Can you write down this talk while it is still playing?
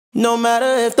No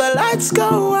matter if the lights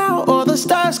go out or the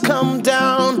stars come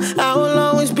down, I will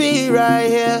always be right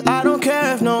here. I don't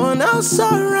care if no one else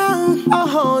around, I'll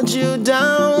hold you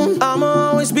down.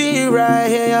 I'ma always be right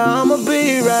here, I'ma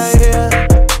be right here.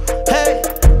 Hey,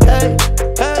 hey,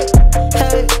 hey,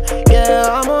 hey,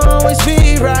 yeah, I'ma always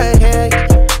be right here.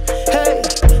 Hey,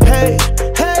 hey,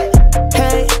 hey,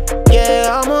 hey,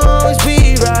 yeah, I'ma always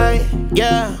be right.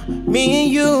 Yeah, me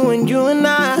and you and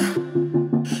I.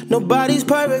 Nobody's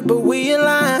perfect, but we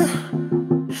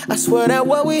align. I swear that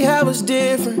what we have is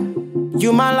different.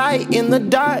 You my light in the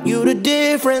dark, you the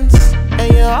difference.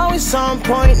 And you're always on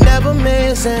point, never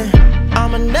missing.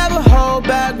 I'ma never hold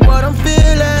back what I'm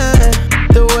feeling.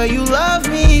 The way you love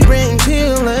me brings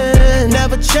healing.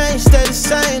 Never change, stay the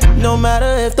same. No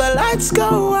matter if the lights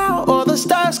go out or the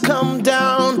stars come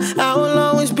down, I will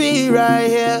always be right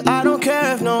here. I don't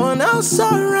care if no one else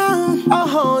around, I'll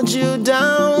hold you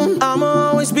down. I'ma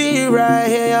always be right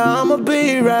here, I'ma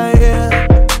be right here.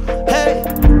 Hey,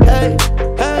 hey,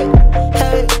 hey,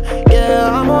 hey, yeah,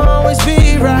 I'ma always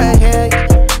be right here.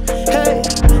 Hey,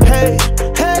 hey,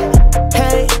 hey,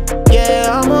 hey,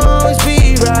 yeah, I'ma always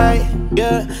be right.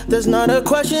 Yeah, there's not a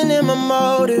question in my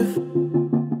motive.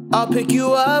 I'll pick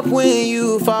you up when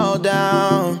you fall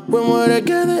down. When we're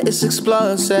together, it's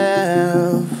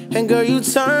explosive. And girl, you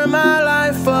turn my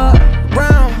life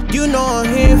around. You know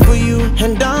I'm here for you,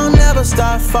 and I'll never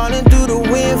stop falling through the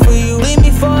wind for you. Leave me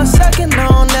for a second,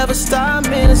 I'll never stop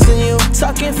menacing you.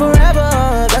 Talking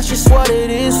forever, that's just what it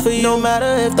is for you. No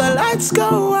matter if the lights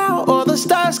go out or the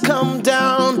stars come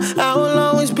down, I will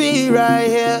always be right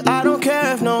here. I don't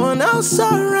care if no one else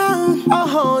around, I'll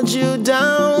hold you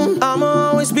down.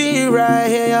 I'ma always be right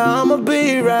here, I'ma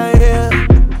be right here.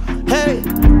 Hey,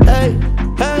 hey,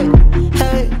 hey,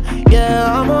 hey,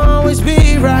 yeah, I'ma always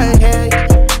be right here.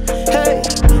 Hey,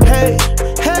 hey,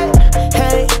 hey,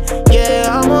 hey,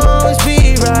 yeah, I'ma always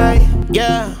be right.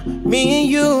 Yeah, me and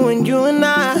you and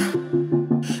I.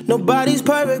 Nobody's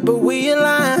perfect, but we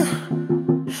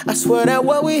align. I swear that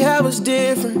what we have is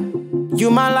different. You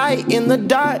my light in the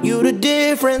dark, you the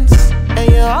difference. And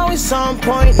you're always on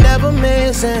point, never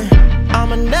missing.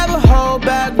 I'ma never hold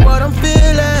back what I'm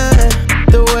feeling.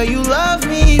 The way you love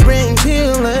me brings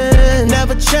healing.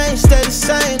 Never change, stay the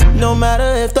same. No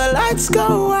matter if the lights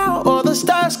go out or the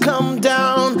stars come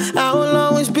down, I will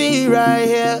always be right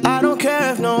here. I don't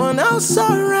care if no one else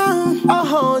around, I'll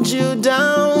hold you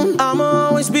down. I'ma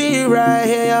always be right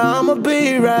here, I'ma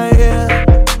be right here.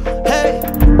 Hey,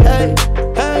 hey,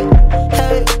 hey,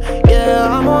 hey, yeah,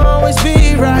 I'ma always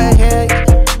be right here.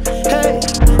 Hey,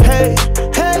 hey,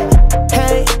 hey,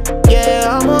 hey,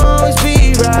 yeah, I'ma always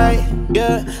be right.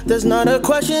 Yeah, there's not a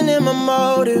question in my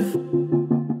motive.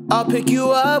 I'll pick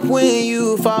you up when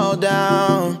you fall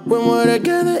down. When we're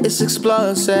together, it's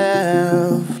explosive.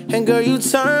 And girl, you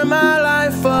turn my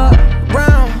life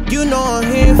around. You know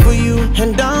I'm here for you,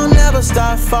 and I'll never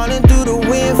stop falling through the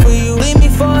wind for you. Leave me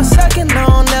for a second,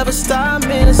 I'll never stop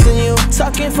menacing you.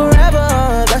 Talking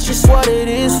forever, that's just what it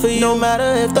is for you. No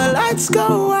matter if the lights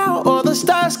go out or the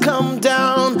stars come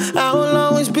down, I will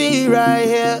always be right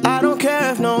here. I don't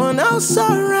care if no one else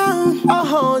around, I'll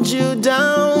hold you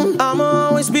down. I'ma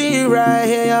always be right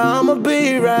here, I'ma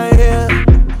be right here.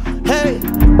 Hey,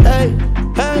 hey,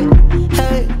 hey,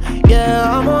 hey,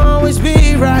 yeah, I'ma always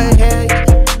be right here.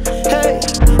 Hey,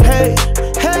 hey,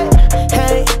 hey,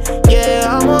 hey, yeah,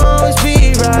 I'ma always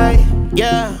be right.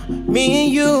 Yeah, me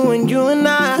and you and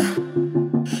I.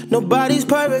 Nobody's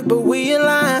perfect, but we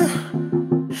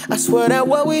align. I swear that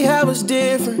what we have is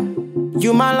different.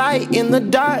 You my light in the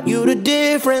dark, you the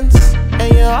difference.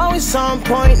 And you're always on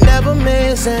point, never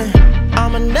missing.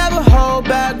 I'ma never hold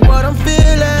back what I'm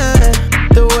feeling.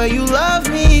 The way you love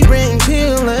me brings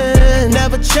healing.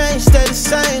 Never change, stay the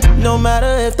same. No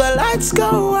matter if the lights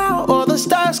go out or the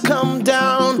stars come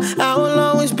down, I will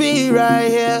always be right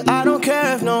here. I don't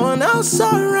care if no one else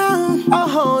around, I'll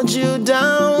hold you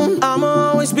down.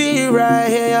 I'ma always be right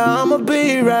here, I'ma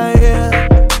be right here.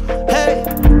 Hey,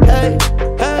 hey,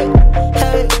 hey,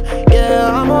 hey, yeah,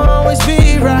 I'ma always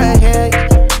be right here.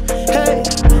 Hey,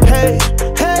 hey,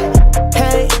 hey,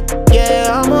 hey,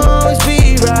 yeah, I'ma always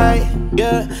be right.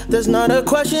 Yeah, there's not a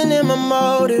question in my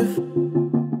motive.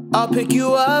 I'll pick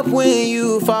you up when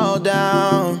you fall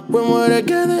down. When we're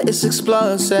together, it's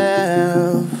explosive.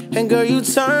 And girl, you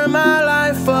turn my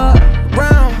life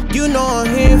around. You know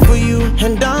I'm here for you,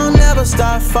 and I'll never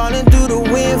stop falling through the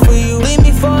wind for you. Leave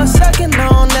me for a second,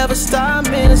 I'll never stop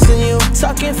menacing you.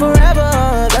 Talking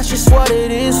forever, that's just what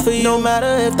it is for you. No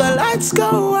matter if the lights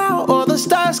go out or the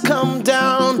stars come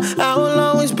down, I will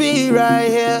always be right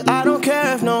here. I don't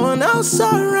care if no one else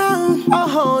around, I'll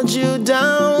hold you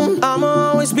down.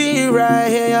 I'ma always be right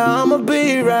here, yeah, I'ma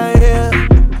be right here.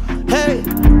 Hey,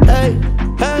 hey,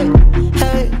 hey,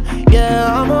 hey,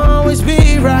 yeah, I'ma always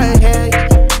be right here.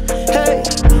 Hey,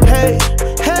 hey,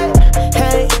 hey,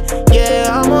 hey,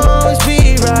 yeah, I'ma always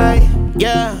be right.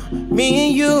 Yeah, me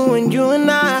and you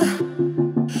and I.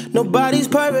 Nobody's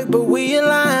perfect, but we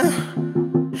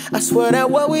align. I swear that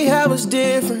what we have is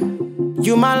different.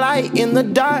 You my light in the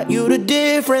dark, you the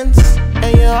difference.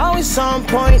 And you're always on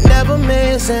point, never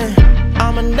missing.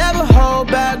 I'ma never hold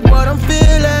back what I'm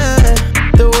feeling.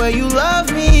 The way you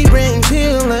love me brings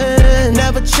healing.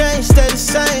 Never change, stay the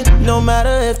same. No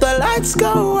matter if the lights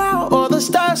go out or the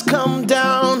stars come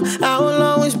down, I will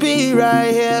always be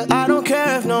right here. I don't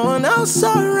care if no one else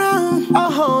around,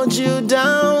 I'll hold you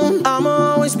down.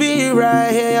 I'ma always be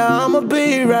right here, yeah, I'ma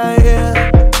be right here.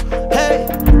 Hey,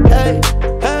 hey,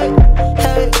 hey,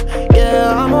 hey,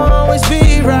 yeah, I'ma always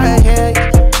be right here.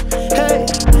 Hey,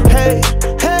 hey,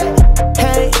 hey,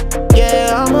 hey,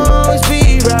 yeah, I'ma always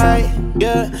be right.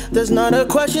 Yeah, there's not a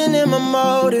question in my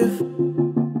motive.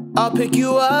 I'll pick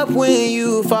you up when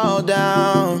you fall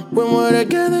down. When we're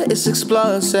together, it's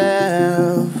explosive.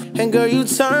 And girl, you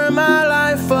turn my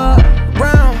life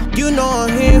around. You know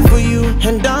I'm here for you,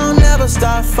 and I'll never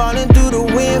stop falling through the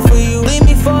wind for you. Leave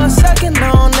me for a second,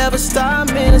 I'll never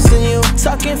stop missing you.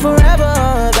 Talking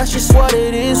forever, that's just what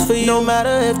it is for you. No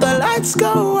matter if the lights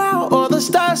go out or the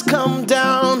stars come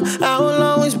down, I will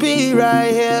always be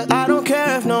right here. I don't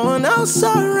care if no one else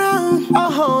around,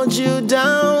 I'll hold you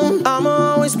down.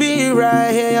 I'ma always be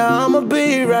right here, yeah, I'ma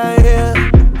be right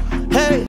here.